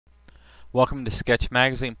Welcome to Sketch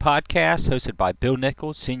Magazine Podcast, hosted by Bill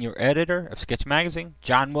Nichols, Senior Editor of Sketch Magazine,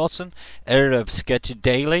 John Wilson, Editor of Sketch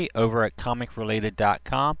Daily over at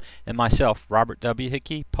ComicRelated.com, and myself, Robert W.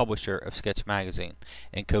 Hickey, Publisher of Sketch Magazine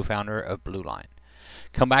and co-founder of Blue Line.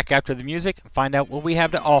 Come back after the music and find out what we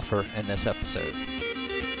have to offer in this episode.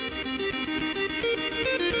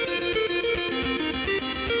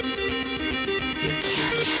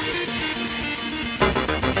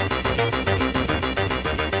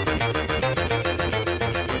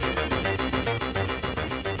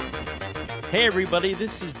 Hey everybody,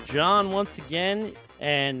 this is John once again,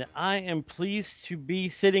 and I am pleased to be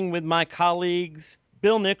sitting with my colleagues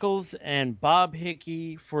Bill Nichols and Bob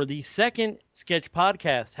Hickey for the second Sketch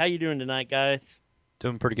Podcast. How you doing tonight, guys?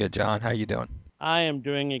 Doing pretty good, John. How you doing? I am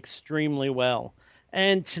doing extremely well.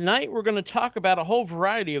 And tonight we're going to talk about a whole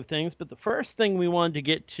variety of things, but the first thing we wanted to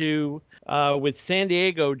get to with San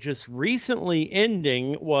Diego just recently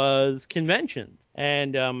ending was conventions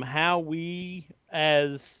and how we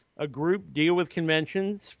as a group deal with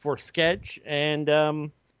conventions for Sketch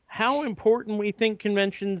and how important we think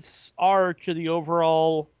conventions are to the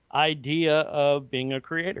overall idea of being a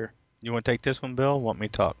creator. You want to take this one, Bill? Want me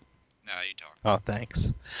to talk? No, you talk. Oh,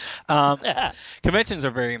 thanks. Conventions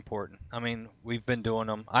are very important. I mean, we've been doing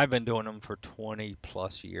them. I've been doing them for 20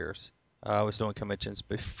 plus years. I was doing conventions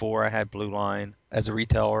before I had Blue Line as a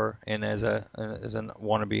retailer and as a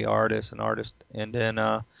wannabe artist, and then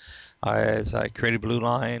as I created Blue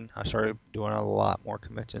Line, I started doing a lot more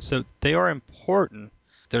conventions. So they are important.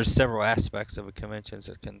 There's several aspects of a conventions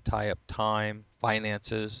that can tie up time,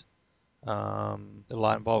 finances, a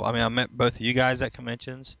lot involved. I mean, I met both of you guys at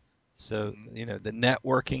conventions. So, the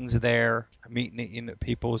networking's there. Meeting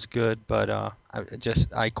people is good, but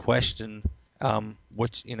I question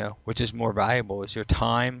which is more valuable. Is your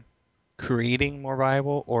time creating more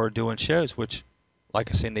valuable or doing shows, which, like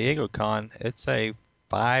a San Diego Con, it's a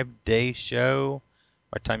 5-day show.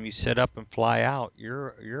 By the time you set up and fly out,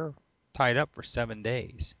 you're tied up for 7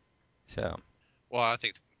 days. So, Well, I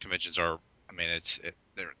think conventions are. I mean,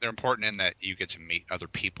 they're important in that you get to meet other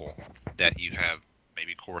people that you have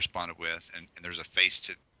maybe corresponded with, and there's a face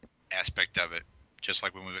to aspect of it. Just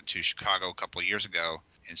like when we went to Chicago a couple of years ago,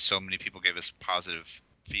 and so many people gave us positive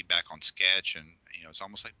feedback on Sketch, and it's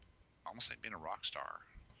almost like being a rock star.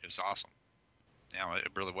 It was awesome. Yeah, it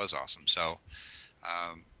really was awesome. So,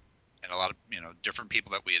 and a lot of different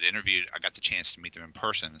people that we had interviewed, I got the chance to meet them in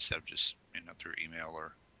person instead of just through email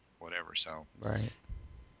or whatever. So, right.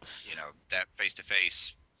 That face to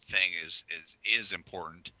face thing is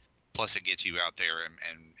important. Plus, it gets you out there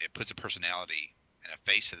and it puts a personality and a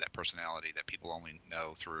face to that personality that people only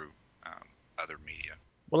know through other media.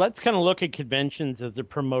 Well, let's kind of look at conventions as a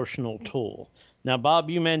promotional tool. Now, Bob,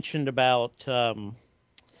 you mentioned about, the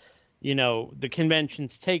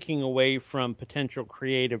conventions taking away from potential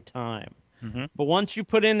creative time. Mm-hmm. But once you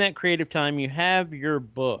put in that creative time, you have your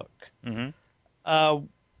book. Mm-hmm.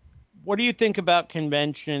 What do you think about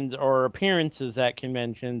conventions or appearances at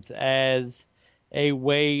conventions as a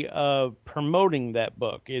way of promoting that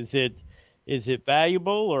book? Is it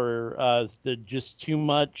valuable, or is there just too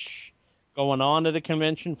much going on at a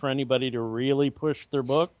convention for anybody to really push their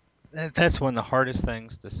book? That's one of the hardest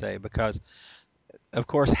things to say because, of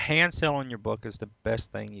course, hand selling your book is the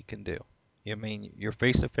best thing you can do. I mean, you're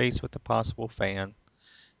face to face with the possible fan.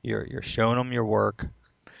 You're showing them your work.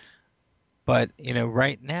 But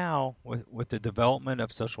right now, with the development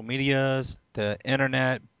of social medias, the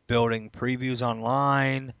internet, building previews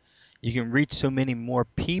online, you can reach so many more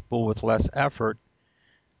people with less effort.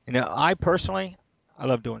 I personally, I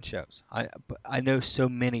love doing shows. I know so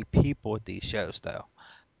many people at these shows though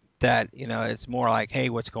that it's more like, hey,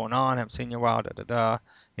 what's going on? Haven't seen you in a while, da da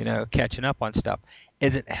da. Catching up on stuff.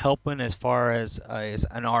 Is it helping as far as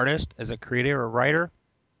an artist, as a creator or writer?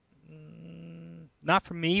 Not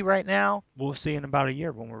for me right now. We'll see in about a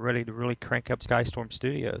year when we're ready to really crank up Skystorm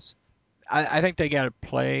Studios. I think they got to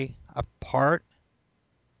play a part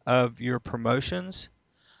of your promotions.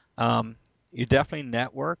 You definitely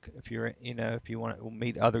network if if you want to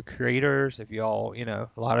meet other creators. If you all, a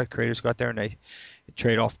lot of creators go out there and they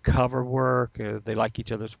trade off cover work. They like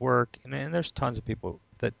each other's work, and there's tons of people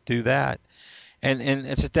that do that. And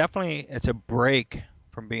it's a break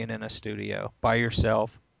from being in a studio by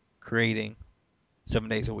yourself, creating 7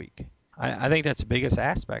 days a week. I think that's the biggest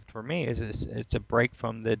aspect for me is it's a break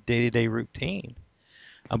from the day-to-day routine.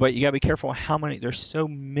 But you got to be careful how many. There's so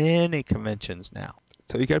many conventions now,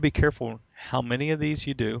 so you got to be careful how many of these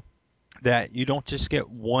you do. That you don't just get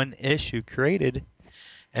one issue created,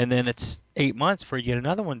 and then it's 8 months before you get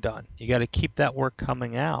another one done. You got to keep that work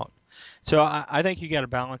coming out. So I think you got to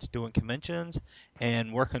balance doing conventions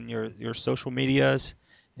and working your social medias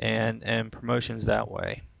and promotions that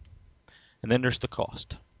way. And then there's the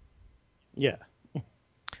cost. Yeah,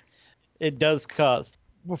 it does cost.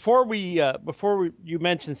 Before we, you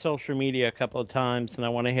mentioned social media a couple of times, and I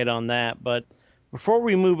want to hit on that. But before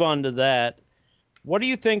we move on to that, what do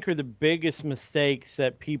you think are the biggest mistakes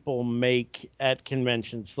that people make at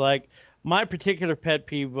conventions? Like my particular pet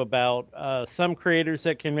peeve about some creators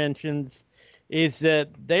at conventions is that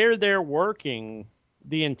they're there working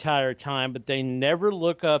the entire time, but they never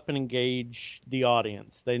look up and engage the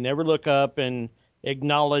audience. They never look up and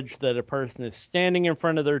acknowledge that a person is standing in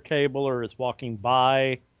front of their table or is walking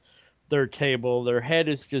by their table. Their head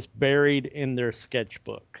is just buried in their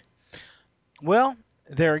sketchbook. Well,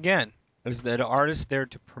 there again, is the artist there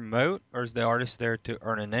to promote or is the artist there to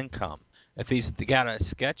earn an income? If he's got a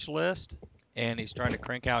sketch list and he's trying to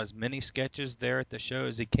crank out as many sketches there at the show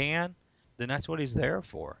as he can, then that's what he's there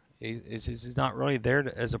for. He's not really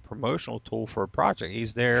there as a promotional tool for a project.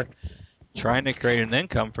 He's there trying to create an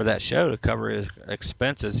income for that show to cover his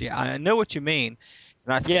expenses. Yeah, I know what you mean.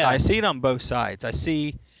 And I Yeah, see it on both sides. I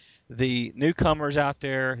see the newcomers out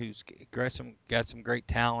there who's got some great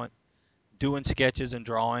talent doing sketches and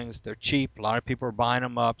drawings. They're cheap. A lot of people are buying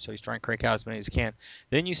them up, so he's trying to crank out as many as he can.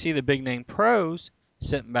 Then you see the big name pros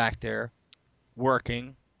sitting back there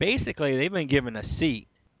working. Basically, they've been given a seat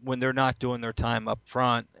when they're not doing their time up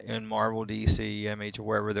front in Marvel, DC, Image, or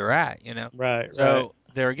wherever they're at. right, right. So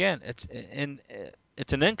there again, it's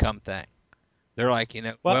an income thing. They're like,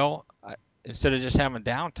 Well, instead of just having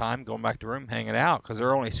downtime, going back to room, hanging out, because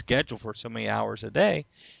they're only scheduled for so many hours a day,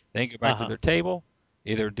 they can go back to uh-huh. their table,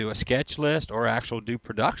 either do a sketch list or actual do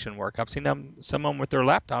production work. I've seen some of them with their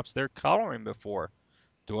laptops. They're coloring before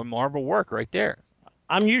doing Marvel work right there.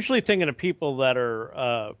 I'm usually thinking of people that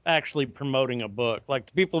are actually promoting a book, like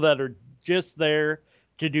the people that are just there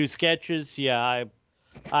to do sketches. Yeah,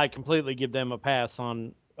 I completely give them a pass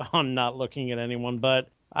on not looking at anyone. But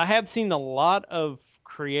I have seen a lot of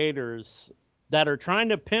creators that are trying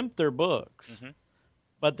to pimp their books, Hmm.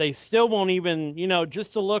 but they still won't even,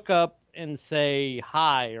 just to look up and say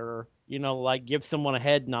hi or like give someone a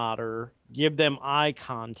head nod or give them eye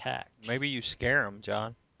contact. Maybe you scare them,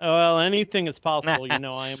 John. Well, anything is possible.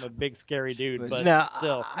 I am a big scary dude, But but no,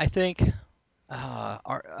 still. I think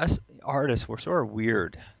us artists, we're sort of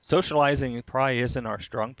weird. Socializing probably isn't our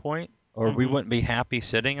strong point, or we Hmm. wouldn't be happy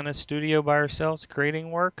sitting in a studio by ourselves creating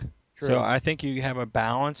work. So True. I think you have a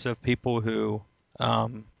balance of people who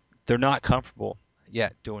um, they're not comfortable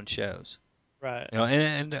yet doing shows. Right.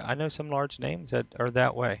 And I know some large names that are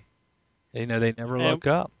that way. They never And look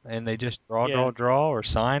up and they just draw, yeah, draw, draw, or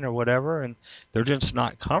sign or whatever, and they're just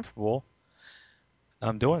not comfortable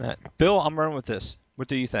doing that. Bill, I'm running with this. What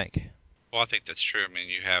do you think? Well, I think that's true. I mean,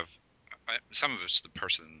 you have some of it's the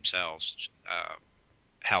person themselves,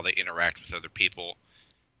 how they interact with other people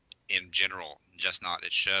in general, just not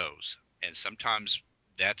at shows. And sometimes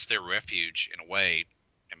that's their refuge in a way.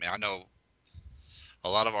 I mean, I know a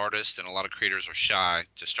lot of artists and a lot of creators are shy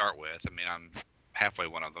to start with. I mean, I'm halfway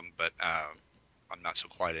one of them, but I'm not so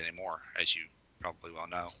quiet anymore, as you probably well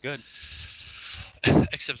know, Good.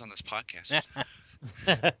 except on this podcast.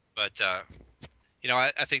 But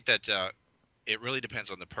I think that it really depends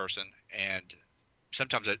on the person, and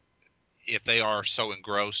sometimes if they are so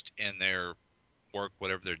engrossed in their work,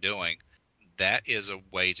 whatever they're doing, that is a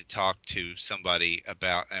way to talk to somebody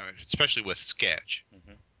about, especially with sketch.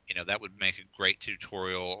 Hmm. That would make a great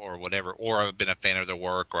tutorial or whatever. Or I've been a fan of their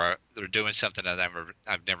work, or they're doing something that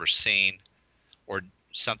I've never seen, or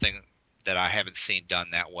something that I haven't seen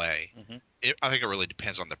done that way. Hmm. I think it really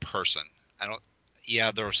depends on the person. I don't.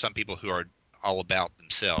 Yeah, there are some people who are all about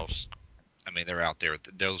themselves. I mean, they're out there.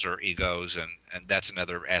 Those are egos, and that's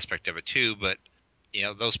another aspect of it too. But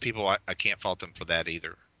those people, I can't fault them for that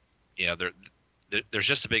either. There's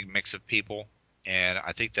just a big mix of people, and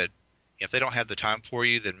I think that if they don't have the time for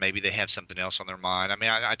you, then maybe they have something else on their mind. I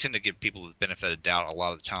mean, I tend to give people the benefit of doubt a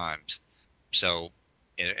lot of the times. So,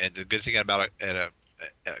 and the good thing about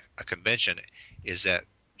a convention is that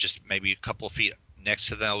just maybe a couple of feet next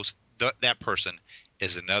to that person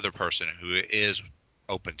is another person who is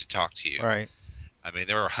open to talk to you. Right. I mean,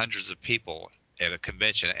 there are hundreds of people at a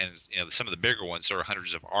convention, and some of the bigger ones, there are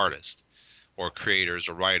hundreds of artists or creators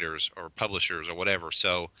or writers or publishers or whatever.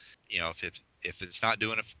 So, if it's not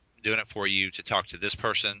doing it for you to talk to this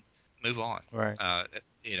person, move on. Right. And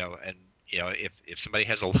if somebody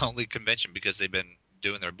has a lonely convention because they've been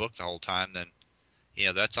doing their book the whole time, then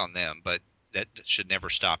that's on them. But that should never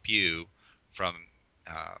stop you from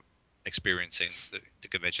uh, experiencing the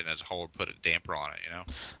convention as a whole or put a damper on it.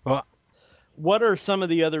 Well, What are some of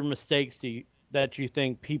the other mistakes that you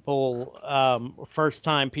think people,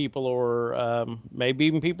 first-time people, or maybe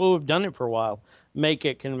even people who have done it for a while, make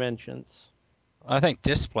at conventions? I think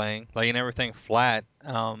displaying, laying everything flat.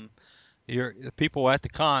 The people at the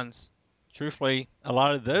cons, truthfully, a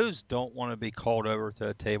lot of those don't want to be called over to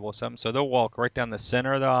a table or something, so they'll walk right down the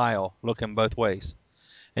center of the aisle, looking both ways.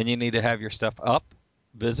 And you need to have your stuff up,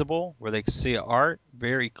 visible, where they can see art,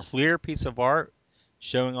 very clear piece of art,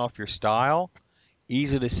 showing off your style,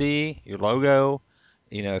 easy to see, your logo.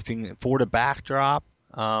 If you can afford a backdrop,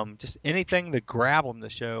 just anything to grab them to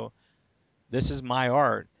show this is my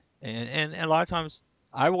art. And a lot of times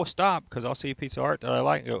I will stop because I'll see a piece of art that I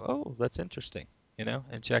like and go, oh, that's interesting,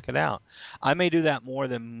 and check it out. I may do that more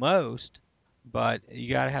than most, but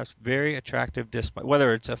you got to have very attractive display,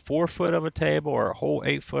 whether it's a 4 foot of a table or a whole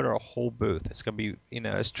 8 foot or a whole booth. It's going to be,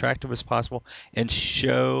 as attractive as possible and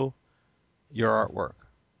show your artwork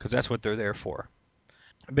because that's what they're there for.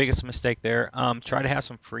 Biggest mistake there. Try to have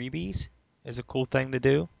some freebies is a cool thing to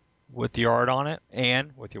do with your art on it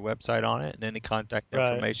and with your website on it and any contact Right.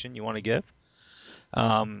 information you want to give.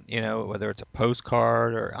 Whether it's a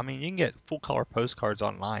postcard or, you can get full color postcards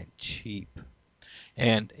online cheap.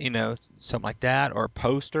 And, something like that or a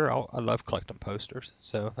poster. I love collecting posters.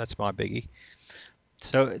 So that's my biggie.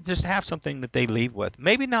 So just have something that they leave with.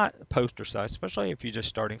 Maybe not poster size, especially if you're just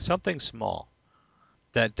starting something small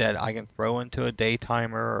that I can throw into a day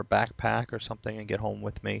timer or a backpack or something and get home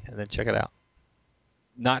with me and then check it out.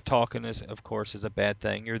 Not talking is, of course, is a bad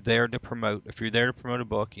thing. You're there to promote. If you're there to promote a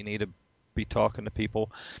book, you need to be talking to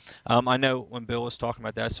people. I know when Bill was talking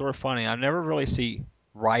about that, it's sort of funny. I never really see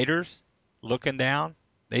writers looking down.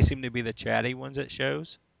 They seem to be the chatty ones at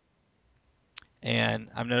shows. And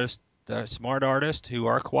I've noticed the smart artists who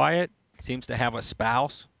are quiet seems to have a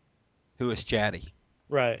spouse who is chatty.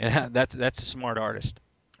 Right. And that's a smart artist.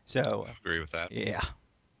 So I agree with that. yeah.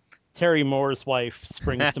 Terry Moore's wife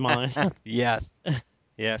springs to mind. Yes.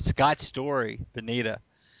 Yeah. Scott Story, Benita.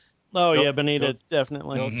 Oh She'll, yeah, Benita, she'll,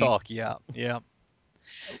 definitely. she'll Mhm. talk. Yeah. Yeah.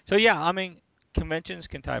 So yeah, conventions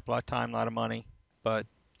can take a lot of time, a lot of money, but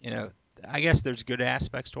you know, I guess there's good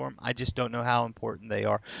aspects to them. I just don't know how important they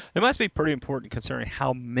are. They must be pretty important considering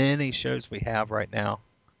how many shows we have right now.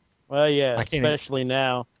 Well, yeah, I can't even. especially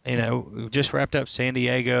now. We just wrapped up San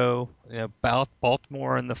Diego.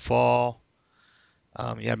 Baltimore in the fall.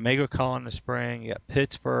 You had MegaCon in the spring. You got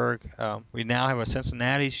Pittsburgh. We now have a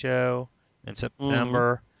Cincinnati show in Hmm.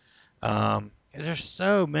 September. 'Cause there's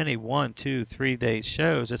so many 1, 2, 3 day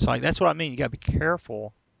shows. It's like that's what I mean. You got to be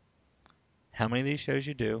careful how many of these shows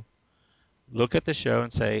you do. Look at the show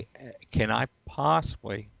and say, can I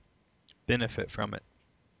possibly benefit from it?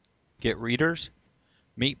 Get readers,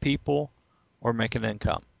 meet people, or make an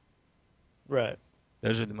income. Right.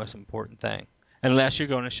 Those are the most important thing. Unless you're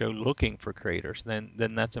going to show looking for creators, then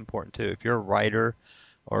that's important too. If you're a writer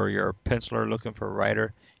or you're a penciler looking for a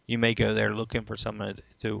writer, you may go there looking for someone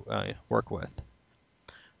to work with.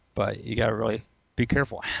 But you got to really be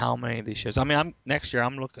careful how many of these shows. Next year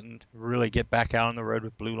I'm looking to really get back out on the road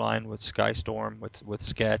with Blue Line, with Skystorm, with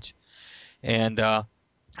Sketch, and I'm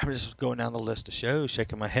just going down the list of shows,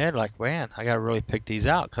 shaking my head like, man, I got to really pick these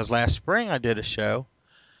out because last spring I did a show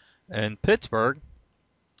in Pittsburgh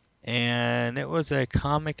and it was a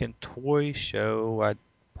comic and toy show. I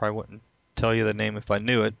probably wouldn't tell you the name if I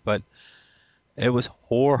knew it, but it was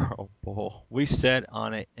horrible. We sat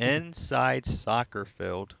on an inside soccer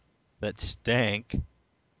field that stank.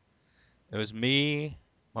 It was me,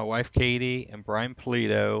 my wife Katie, and Brian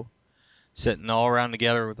Polito sitting all around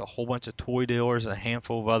together with a whole bunch of toy dealers and a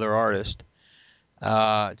handful of other artists,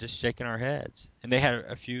 just shaking our heads. And they had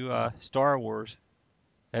a few Star Wars.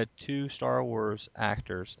 Had two Star Wars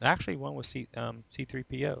actors. Actually, one was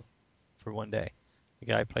C3PO for one day. The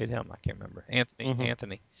guy who played him, I can't remember. Anthony. Hmm.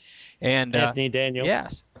 Anthony. And Anthony Daniels.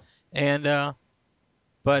 yes, and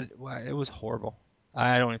but it was horrible.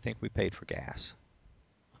 I don't even think we paid for gas.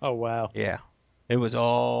 Oh wow. Yeah, it was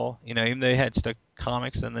all even though they had stuck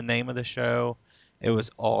comics in the name of the show, it was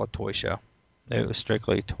all a toy show. It was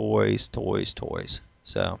strictly toys, toys, toys.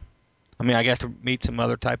 So, I got to meet some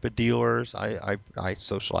other type of dealers. I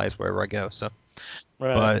socialize wherever I go. So,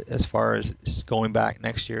 Right. but as far as going back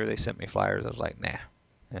next year, they sent me flyers. I was like,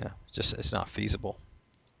 nah, it's not feasible.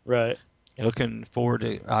 Right. Looking forward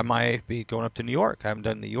to. I might be going up to New York. I haven't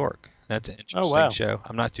done New York. That's an Oh interesting wow. show.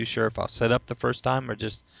 I'm not too sure if I'll set up the first time or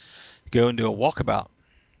just go and do a walkabout.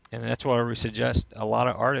 And that's what I would suggest a lot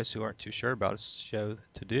of artists who aren't too sure about a show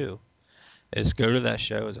to do is go to that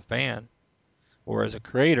show as a fan or as a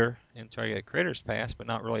creator and try to get a creator's pass, but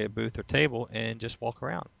not really a booth or table, and just walk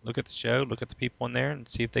around. Look at the show, look at the people in there, and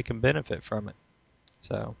see if they can benefit from it.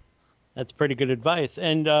 So, That's pretty good advice.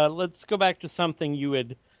 And let's go back to something you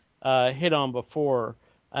had hit on before.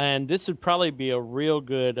 And this would probably be a real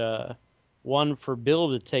good one for Bill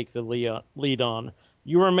to take the lead on.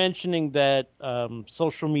 You were mentioning that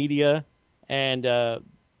social media and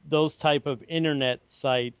those type of internet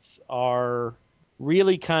sites are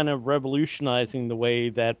really kind of revolutionizing the way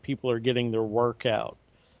that people are getting their work out.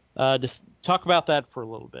 Just talk about that for a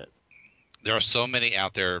little bit. There are so many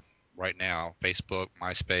out there right now. Facebook,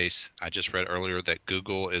 MySpace. I just read earlier that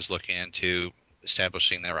Google is looking into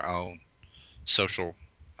establishing their own social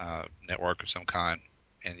network of some kind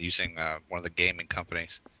and using one of the gaming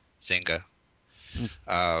companies, Zynga.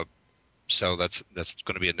 Hmm. So that's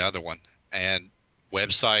going to be another one. And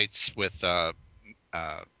websites with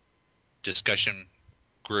discussion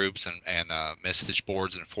groups and message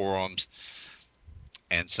boards and forums.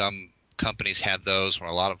 And some companies have those, or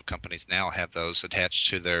a lot of companies now have those attached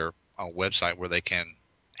to their website where they can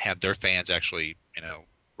have their fans actually,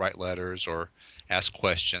 write letters or ask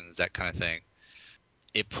questions, that kind of thing.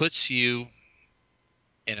 It puts you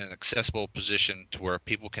in an accessible position to where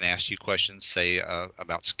people can ask you questions, say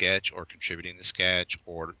about sketch or contributing to sketch,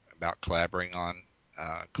 or about collaborating on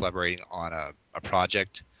a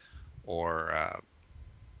project, or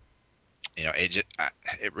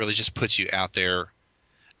it really just puts you out there.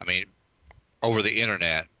 I mean, over the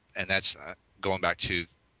internet, and that's going back to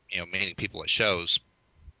meeting people at shows.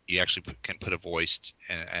 You actually can put a voice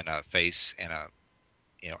and a face and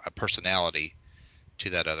a personality to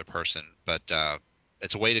that other person, but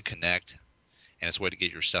it's a way to connect, and it's a way to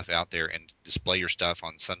get your stuff out there and display your stuff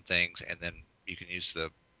on some things, and then you can use the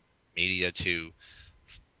media to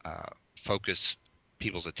focus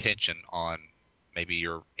people's attention on maybe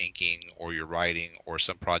your inking or your writing or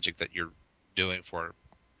some project that you're doing for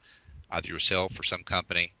either yourself or some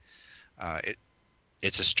company.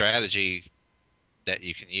 It's a strategy that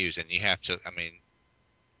you can use, and you have to. I mean,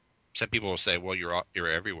 some people will say, "Well, you're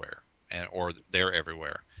everywhere," or they're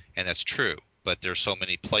everywhere, and that's true. But there's so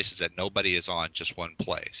many places that nobody is on just one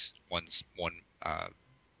place, one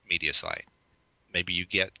media site. Maybe you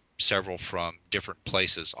get several from different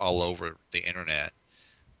places all over the internet,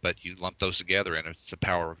 but you lump those together, and it's the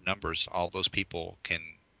power of numbers. All those people can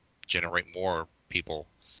generate more people.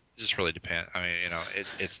 It just really depends. I mean,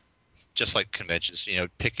 it's just like conventions,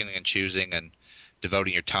 picking and choosing and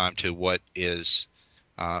devoting your time to what is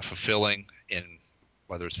fulfilling in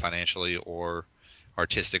whether it's financially or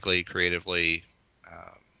artistically, creatively,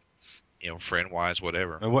 friend wise,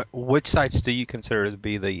 whatever. Which sites do you consider to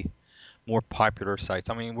be the more popular sites?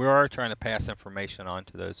 I mean, we are trying to pass information on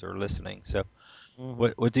to those who are listening. So,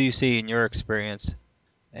 Mm-hmm. what do you see in your experience?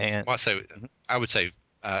 And Well, I would say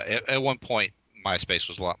at one point MySpace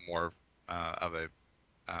was a lot more of a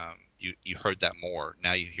you heard that more.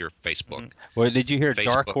 Now you hear Facebook. Well, did you hear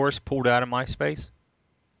Dark Facebook. Horse pulled out of MySpace?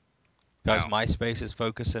 Because No. MySpace is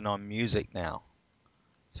focusing on music now.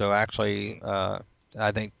 So actually,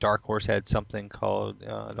 I think Dark Horse had something called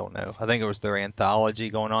I don't know. I think it was their anthology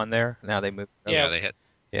going on there. Now they moved. Yeah, they had.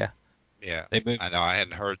 Yeah. Yeah, They moved. I know. I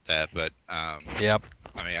hadn't heard that, but Yep.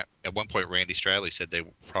 I mean, at one point, Randy Stradley said they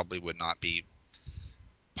probably would not be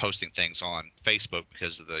posting things on Facebook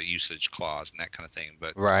because of the usage clause and that kind of thing.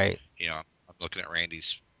 But Right. I'm looking at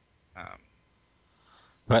Randy's. Um,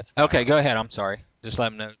 But okay, go ahead. I'm sorry. Just let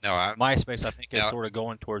them know. no, I MySpace, I think, is now, sort of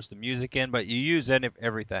going towards the music end, but you use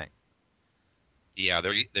everything. yeah,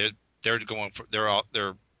 they're going for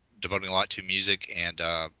they're devoting a lot to music, and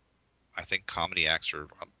I think comedy acts are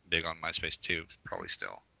big on MySpace too, probably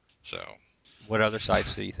still. So, What other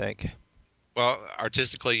sites do you think? well,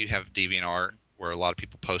 artistically, you have DeviantArt, where a lot of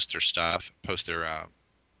people post their stuff, post their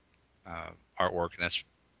artwork, and that's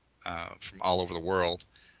from all over the world.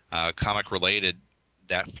 Comic related,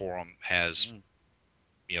 that forum has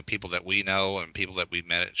people that we know and people that we've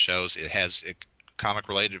met at shows. It has a comic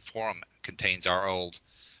related forum contains our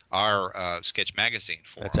sketch magazine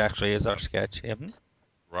That's forum. actually is our sketch. Mhm.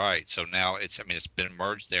 Right. So now it's been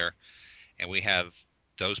merged there, and we have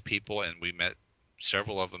those people, and we met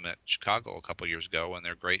several of them at Chicago a couple years ago, and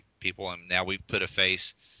they're great people. And now we've put a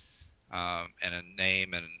face and a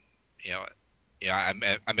name, and you know, yeah,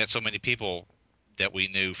 I met so many people that we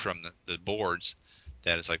knew from the boards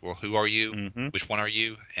that it's like, well, who are you? Mhm. Which one are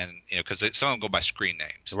you? And because some of them go by screen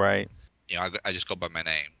names. Right. I just go by my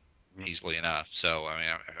name Mhm. easily enough. So I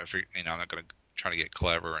mean, I'm not going to try to get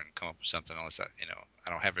clever and come up with something unless I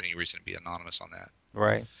don't have any reason to be anonymous on that.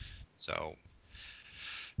 Right. So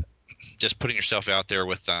just putting yourself out there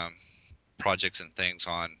with projects and things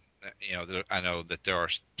on. I know that there are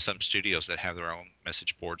some studios that have their own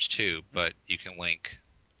message boards too, but you can link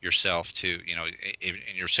yourself to,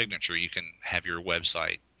 in your signature, you can have your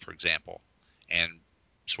website for example, and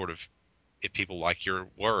sort of if people like your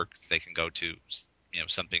work, they can go to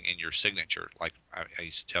something in your signature. Like I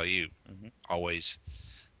used to tell you, always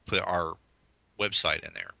put our website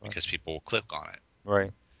in there because people will click on it.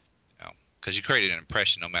 Right. Because you created an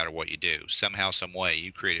impression no matter what you do. Somehow, some way,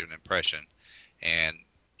 you created an impression, and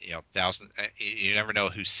thousands. You never know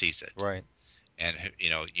who sees it. Right. And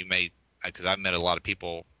you may, because I've met a lot of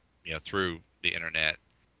people, through the internet.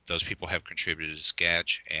 Those people have contributed to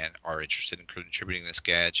Sketch and are interested in contributing to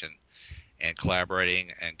Sketch and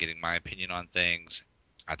collaborating and getting my opinion on things.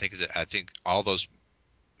 I think all those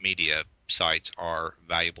media sites are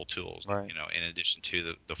valuable tools. Right. In addition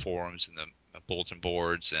to the forums and the bulletin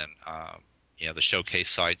boards and the showcase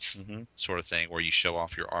sites sort of thing where you show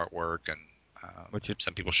off your artwork and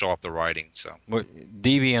some people show off the writing. So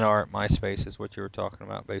DeviantArt, MySpace is what you were talking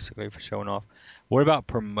about basically for showing off. What about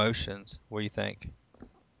promotions? What do you think?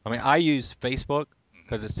 I mean, I use Facebook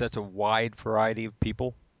because it's such a wide variety of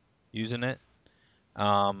people using it,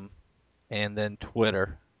 and then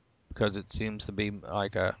Twitter because it seems to be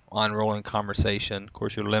like a on-rolling conversation. Of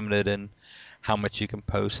course, you're limited in how much you can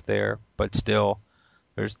post there, but still,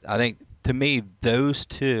 I think to me those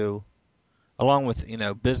two, along with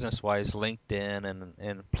business-wise LinkedIn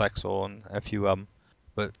and Plexel and a few of them,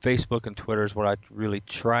 but Facebook and Twitter is what I really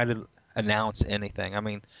try to announce anything. I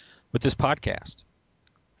mean, with this podcast,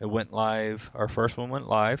 it went live. Our first one went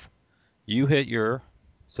live. You hit your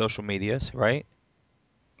social medias, right?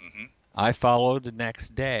 I followed the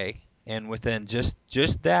next day, and within just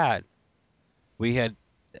that, we had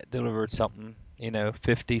delivered something,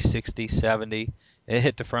 50, 60, 70. It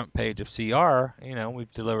hit the front page of CR.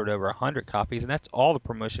 We've delivered over 100 copies, and that's all the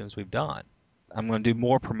promotions we've done. I'm going to do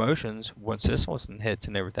more promotions once this one hits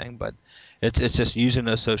and everything, but it's just using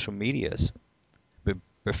those social medias,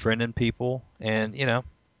 befriending people, and,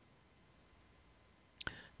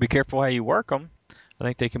 be careful how you work them. I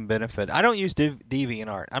think they can benefit. I don't use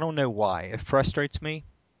DeviantArt. I don't know why. It frustrates me.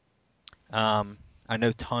 I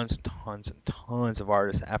know tons and tons and tons of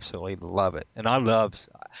artists absolutely love it, and I love.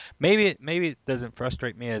 Maybe it doesn't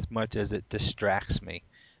frustrate me as much as it distracts me,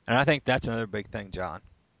 and I think that's another big thing, John.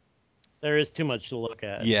 There is too much to look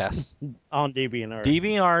at. Yes. On DeviantArt.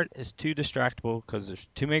 DeviantArt is too distractible because there's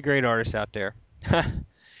too many great artists out there,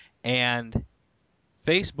 and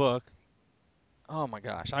Facebook. Oh my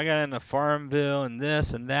gosh, I got into Farmville and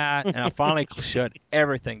this and that, and I finally shut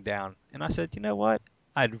everything down. And I said, you know what?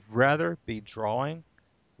 I'd rather be drawing,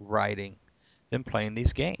 writing, than playing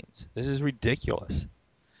these games. This is ridiculous.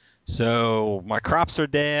 So my crops are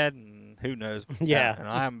dead, and who knows what's happening.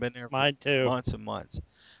 I haven't been there for months and months.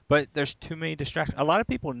 But there's too many distractions. A lot of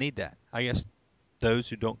people need that. I guess those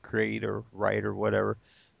who don't create or write or whatever.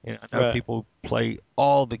 I know people play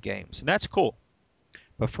all the games, and that's cool.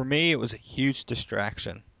 But for me, it was a huge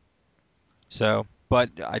distraction. So,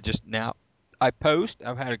 but I post.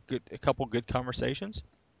 I've had a couple good conversations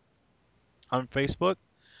on Facebook.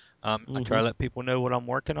 I try to let people know what I'm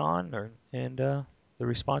working on, and the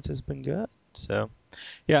response has been good. So,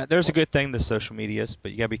 yeah, there's a good thing to social medias,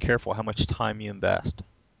 but you gotta be careful how much time you invest.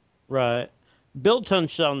 Right. Bill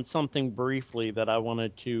touched on something briefly that I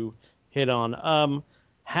wanted to hit on.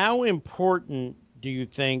 How important do you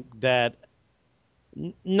think that,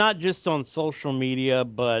 not just on social media,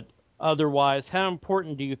 but otherwise, how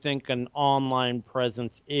important do you think an online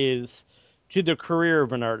presence is to the career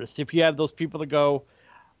of an artist? If you have those people that go,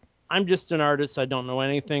 I'm just an artist, I don't know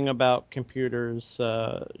anything about computers,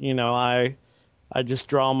 I just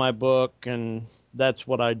draw my book and that's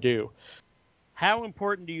what I do. How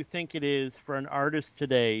important do you think it is for an artist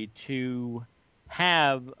today to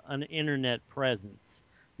have an internet presence?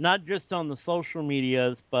 Not just on the social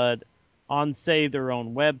medias, but on, say, their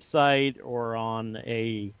own website or on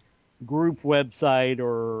a group website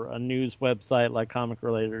or a news website like Comic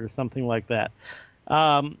Related or something like that.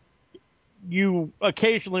 You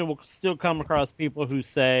occasionally will still come across people who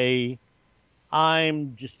say,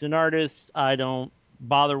 I'm just an artist. I don't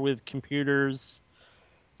bother with computers.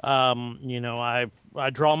 I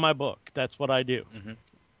draw my book. That's what I do.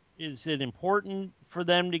 Is it important for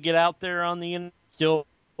them to get out there on the internet, still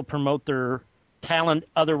promote their talent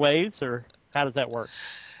other ways, or how does that work?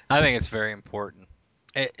 I think it's very important.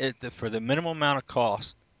 For the minimum amount of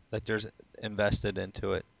cost that there's invested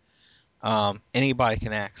into it, anybody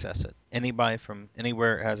can access it. Anybody from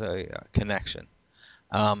anywhere has a connection.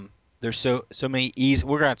 There's so many easy.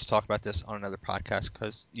 We're gonna have to talk about this on another podcast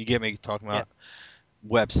because you get me talking about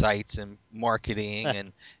websites and marketing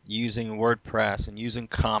and using WordPress and using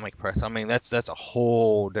Comic Press. I mean, that's a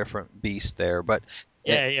whole different beast there. But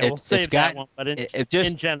we'll save that one. But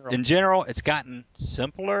in general, it's gotten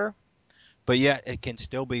simpler, but yet it can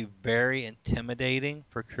still be very intimidating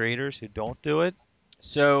for creators who don't do it.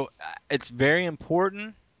 So it's very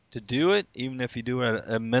important to do it, even if you do it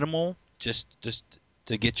at a minimal, just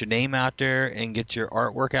to get your name out there and get your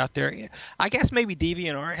artwork out there. Yeah, I guess maybe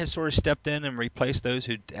DeviantArt has sort of stepped in and replaced those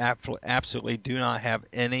who absolutely do not have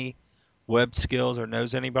any web skills or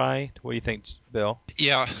knows anybody. What do you think, Bill?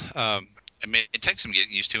 Yeah, I mean, it takes some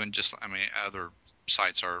getting used to, and just I mean, other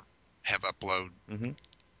sites have upload Mm-hmm.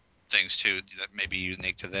 things too that may be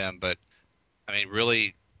unique to them. But I mean,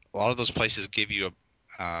 really, a lot of those places give you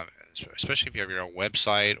especially if you have your own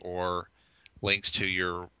website or links to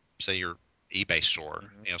your, say, your eBay store.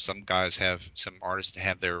 Mm-hmm. You know, some artists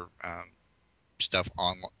have their stuff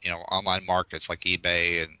on, online markets like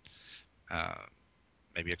eBay and uh,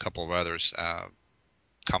 maybe a couple of others,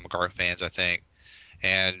 Comic Art Fans, I think,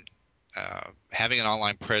 and having an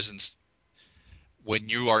online presence when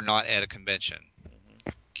you are not at a convention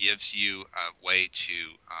gives you a way to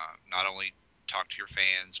not only talk to your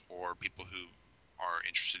fans or people who are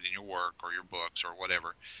interested in your work or your books or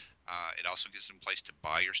whatever. It also gives them a place to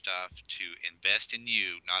buy your stuff, to invest in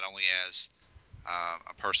you, not only as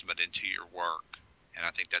a person but into your work. And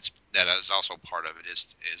I think that is also part of it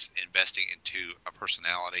is investing into a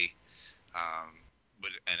personality.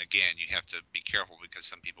 And again, you have to be careful because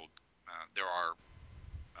some people, there are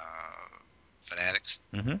fanatics,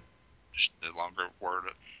 Mm-hmm. just the longer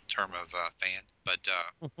term of fan. But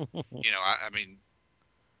I mean,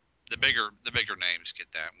 the bigger names get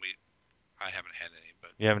that. I haven't had any,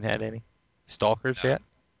 but You haven't had any stalkers no, yet?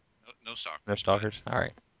 no No stalkers. stalkers. All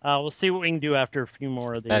right. We'll see what we can do after a few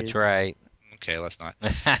more of That's these. right. But, okay, let's not.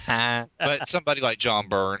 But somebody like John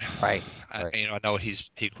Byrne, Right. I know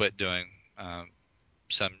he quit doing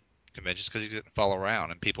some conventions because he didn't follow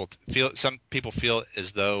around, and some people feel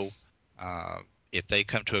as though uh, if they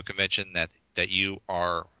come to a convention that you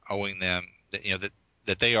are owing them,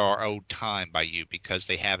 that they are owed time by you because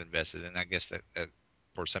they have invested. And I guess that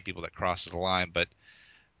for some people that crosses the line, but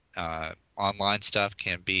online stuff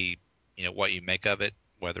can be, what you make of it,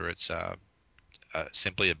 whether it's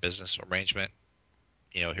simply a business arrangement.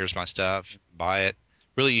 Here's my stuff, buy it.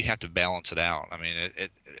 Really, you have to balance it out. I mean,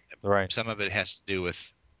 Right. some of it has to do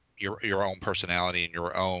with your own personality and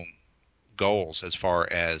your own goals as far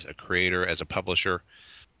as a creator, as a publisher,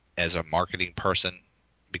 as a marketing person.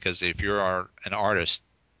 Because if you are an artist,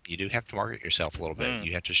 you do have to market yourself a little bit. Mm.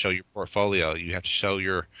 You have to show your portfolio. You have to show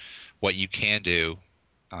what you can do.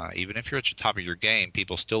 Even if you're at the top of your game,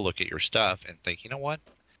 people still look at your stuff and think, you know what?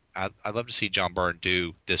 I'd love to see John Byrne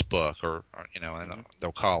do this book, or and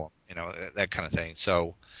they'll call him, that kind of thing.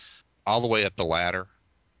 So all the way up the ladder,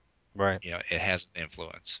 Right. it has an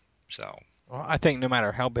influence. So Well, I think no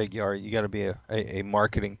matter how big you are, you got to be a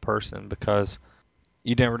marketing person because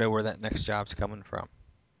you never know where that next job's coming from.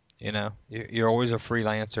 You're always a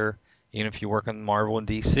freelancer, even if you work on Marvel and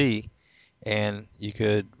DC, and you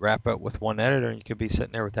could wrap up with one editor and you could be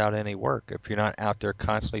sitting there without any work if you're not out there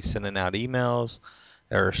constantly sending out emails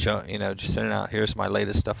or just sending out, here's my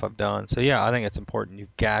latest stuff I've done. So yeah, I think it's important.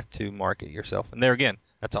 You've got to market yourself. And there again,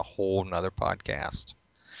 that's a whole nother podcast.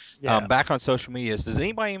 Yeah. Back on social medias, does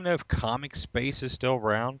anybody even know if Comic Space is still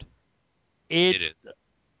around? It it is.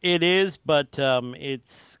 it is, but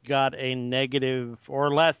it's got a negative.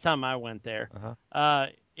 Or last time I went there, Uh-huh.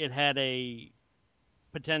 it had a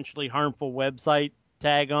potentially harmful website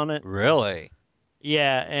tag on it. Really?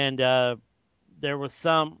 Yeah, and there was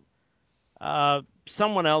someone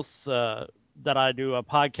else that I do a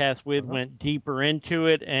podcast with Uh-huh. went deeper into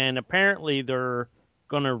it, and apparently they're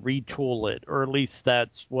going to retool it, or at least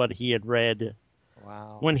that's what he had read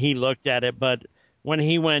Wow. when he looked at it. But when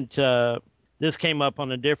he went, this came up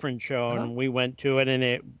on a different show, Uh-huh. and we went to it, and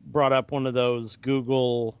it brought up one of those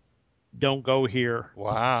Google "don't go here"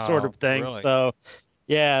 sort Wow. of things. Really? So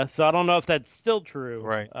yeah, so I don't know if that's still true,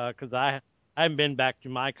 Right. because I haven't been back to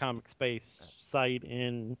my Comic Space site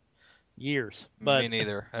in years. Me But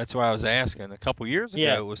neither. That's why I was asking. A couple years ago,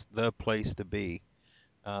 yeah, it was the place to be.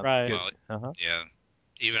 right. Good. Well, Uh-huh. yeah.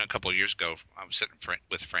 Even a couple of years ago, I was sitting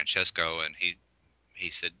with Francesco, and he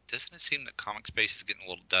said, "Doesn't it seem that comic space is getting a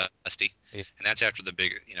little dusty?" Yeah. And that's after the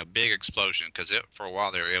big explosion, because for a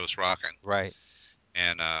while there it was rocking, Right.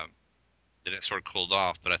 and then it sort of cooled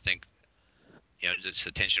off. But I think just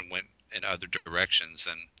the tension went in other directions,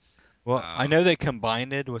 and Well, I um, know they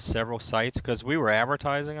combined it with several sites because we were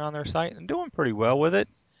advertising on their site and doing pretty well with it.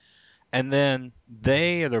 And then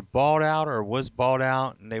they either bought out or was bought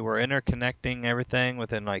out, and they were interconnecting everything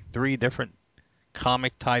within like 3 different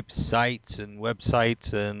comic type sites and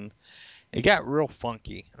websites, and it got real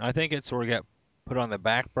funky. And I think it sort of got put on the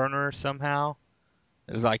back burner somehow.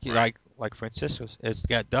 It was like right, Francisco's. It's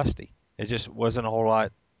got dusty. It just wasn't a whole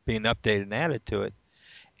lot being updated and added to it.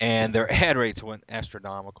 And their ad rates went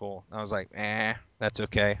astronomical. I was like, that's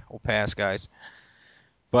okay. We'll pass, guys.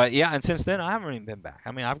 But yeah, and since then I haven't even been back.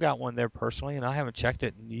 I mean, I've got one there personally, and I haven't checked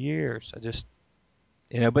it in years. I just,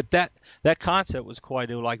 but that concept was cool. I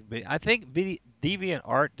do like. I think Deviant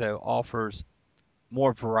Art though offers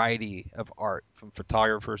more variety of art, from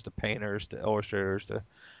photographers to painters to illustrators to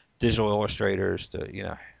digital illustrators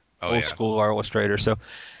to Oh old yeah. school illustrators. So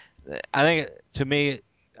I think, to me,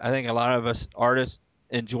 I think a lot of us artists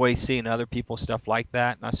enjoy seeing other people's stuff like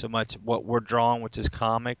that, not so much what we're drawing, which is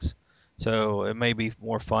comics. So it may be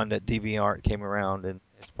more fun that DeviantArt came around and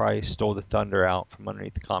it's probably stole the thunder out from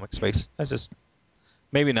underneath the comic space. That's just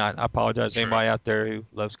maybe not. I apologize to True. anybody out there who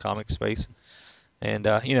loves comic space. And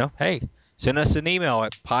hey, send us an email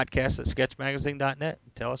at podcast@sketchmagazine.net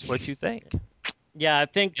and tell us what you think. Yeah, I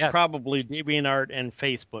think Yes. probably DeviantArt and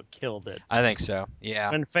Facebook killed it. I think so.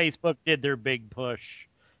 Yeah. When Facebook did their big push,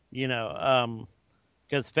 because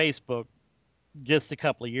Facebook just a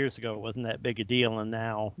couple of years ago wasn't that big a deal, and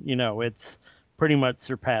now it's pretty much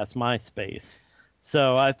surpassed MySpace.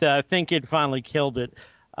 So I think it finally killed it.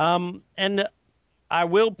 And I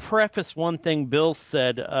will preface one thing Bill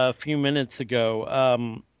said a few minutes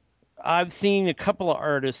ago. I've seen a couple of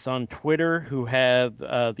artists on Twitter who have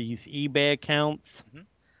these eBay accounts. Mhm.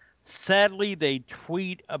 Sadly, they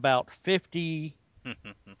tweet about 50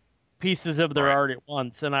 pieces of their Right. art at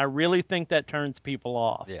once, and I really think that turns people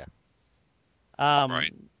off. Yeah.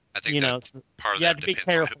 Right. I think that part of you have that to be depends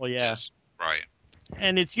on who careful, it yeah. is. Right.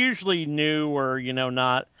 And it's usually new or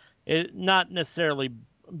not necessarily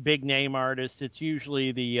big name artists. It's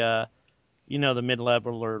usually the the mid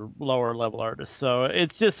level or lower level artists. So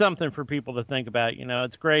it's just something for people to think about.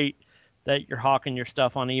 It's great that you're hawking your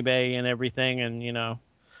stuff on eBay and everything, and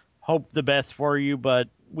hope the best for you, but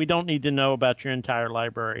we don't need to know about your entire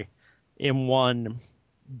library in one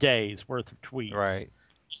day's worth of tweets. Right.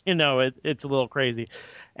 It's a little crazy.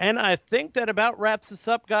 And I think that about wraps us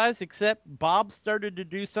up, guys, except Bob started to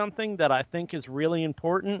do something that I think is really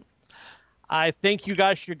important. I think you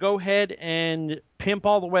guys should go ahead and pimp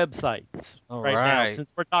all the websites All right now, right.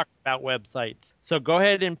 since we're talking about websites. So go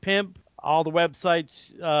ahead and pimp all the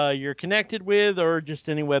websites you're connected with, or just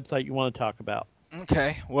any website you want to talk about.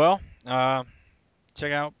 Okay. Well,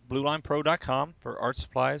 check out BlueLinePro.com for art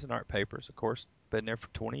supplies and art papers. Of course, been there for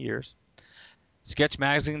 20 years.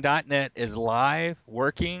 SketchMagazine.net is live,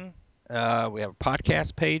 working. We have a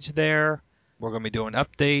podcast page there. We're going to be doing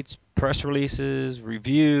updates, press releases,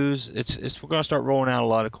 reviews. We're going to start rolling out a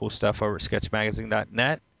lot of cool stuff over at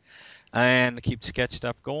SketchMagazine.net, and to keep sketch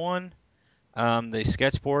stuff going. The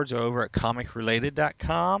sketch boards are over at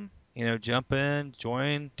ComicRelated.com. Jump in,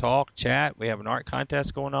 join, talk, chat. We have an art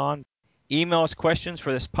contest going on. Email us questions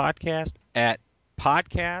for this podcast at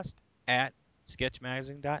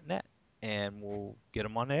podcast@sketchmagazine.net, and we'll get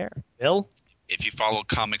them on the air. Bill? If you follow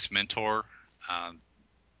Comics Mentor,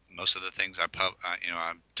 most of the things I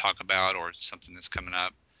talk about or something that's coming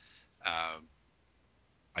up, I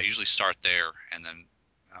usually start there, and then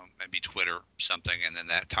maybe Twitter something, and then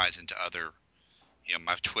that ties into other.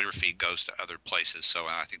 My Twitter feed goes to other places, so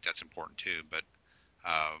I think that's important too. But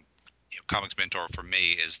Comics Mentor for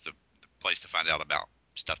me is the place to find out about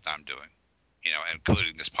stuff that I'm doing.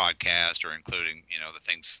 Including this podcast or including the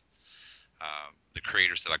things, the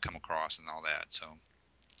creators that I come across and all that. So.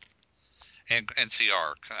 And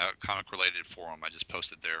NCR, Comic Related Forum, I just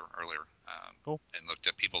posted there earlier, Cool. and looked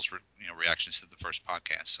at people's reactions to the first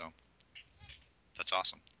podcast. So that's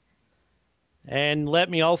awesome. And let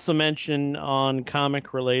me also mention on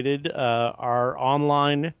Comic Related, our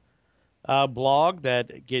online blog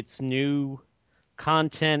that gets new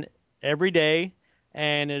content every day.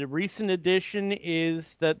 And a recent addition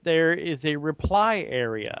is that there is a reply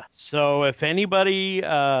area. So if anybody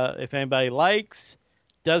likes,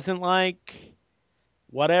 doesn't like,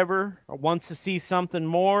 whatever, or wants to see something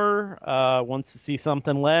more, wants to see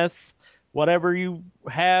something less, whatever you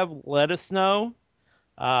have, let us know.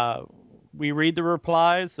 We read the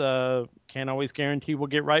replies. Can't always guarantee we'll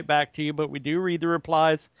get right back to you, but we do read the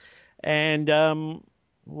replies. And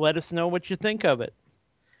let us know what you think of it.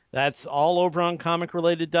 That's all over on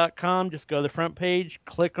comicrelated.com. Just go to the front page,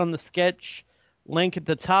 click on the sketch link at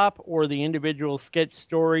the top or the individual sketch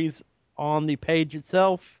stories on the page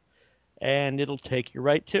itself, and it'll take you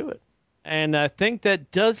right to it. And I think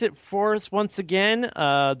that does it for us once again.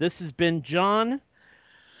 This has been John.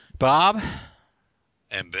 Bob?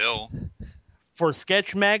 And Bill. For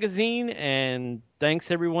Sketch Magazine, and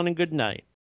thanks everyone and good night.